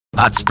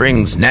Hot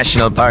Springs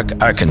National Park,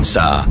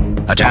 Arkansas,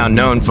 a town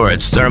known for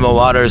its thermal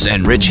waters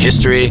and rich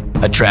history,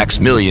 attracts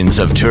millions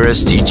of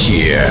tourists each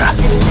year.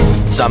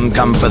 Some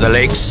come for the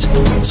lakes,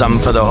 some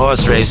for the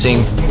horse racing,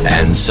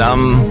 and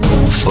some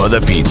for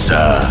the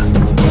pizza.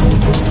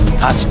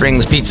 Hot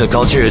Springs pizza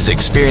culture is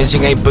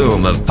experiencing a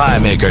boom of pie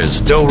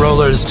makers, dough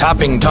rollers,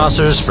 topping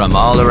tossers from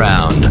all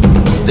around.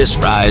 This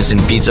rise in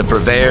pizza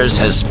purveyors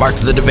has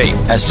sparked the debate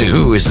as to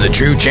who is the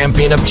true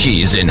champion of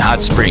cheese in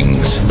Hot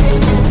Springs.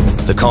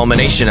 The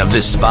culmination of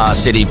this Spa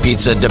City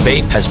pizza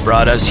debate has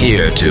brought us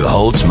here to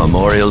Holt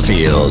Memorial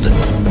Field.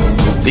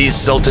 These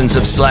sultans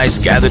of slice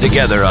gather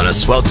together on a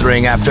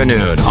sweltering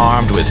afternoon,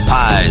 armed with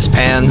pies,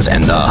 pans,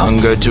 and the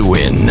hunger to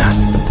win.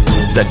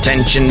 The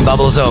tension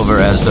bubbles over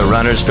as the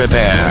runners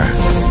prepare.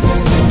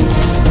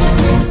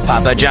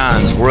 Papa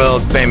John's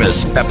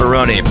world-famous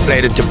pepperoni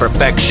plated to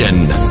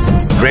perfection.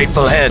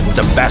 Grateful Head,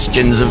 the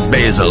bastions of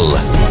basil.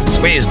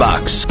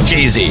 SQZBX,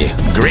 cheesy,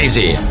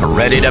 greasy,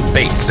 ready to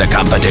bake the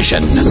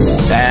competition.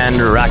 And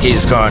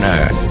Rocky's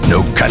Corner,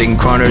 no cutting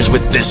corners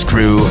with this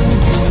crew.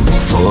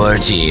 4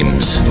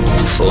 teams,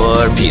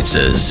 4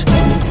 pizzas,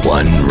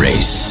 1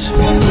 race.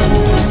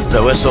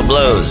 The whistle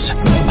blows.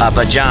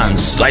 Papa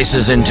John's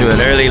slices into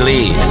an early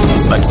lead,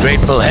 but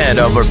Grateful Head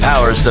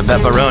overpowers the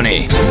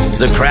pepperoni.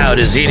 The crowd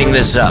is eating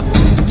this up.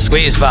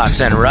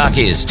 SQZBX and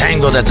Rocky's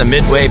tangled at the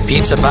midway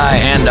pizza pie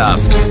handoff,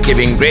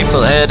 giving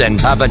Grateful Head and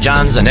Papa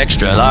John's an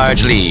extra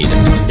large lead.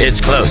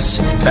 It's close.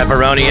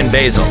 Pepperoni and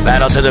basil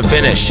battle to the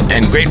finish,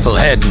 and Grateful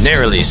Head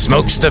narrowly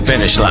smokes the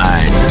finish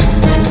line.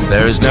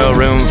 There is no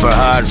room for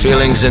hard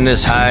feelings in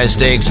this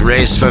high-stakes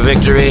race for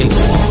victory.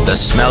 The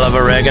smell of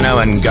oregano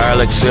and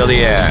garlic fill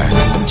the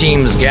air.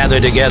 Teams gather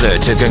together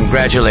to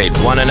congratulate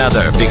one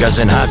another because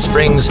in Hot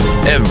Springs,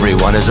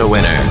 everyone is a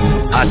winner.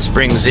 Hot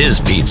Springs is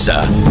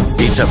pizza.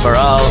 Pizza for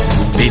all,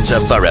 pizza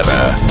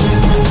forever.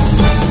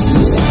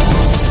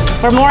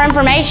 For more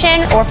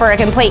information or for a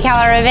complete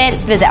calendar of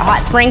events, visit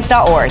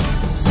hotsprings.org.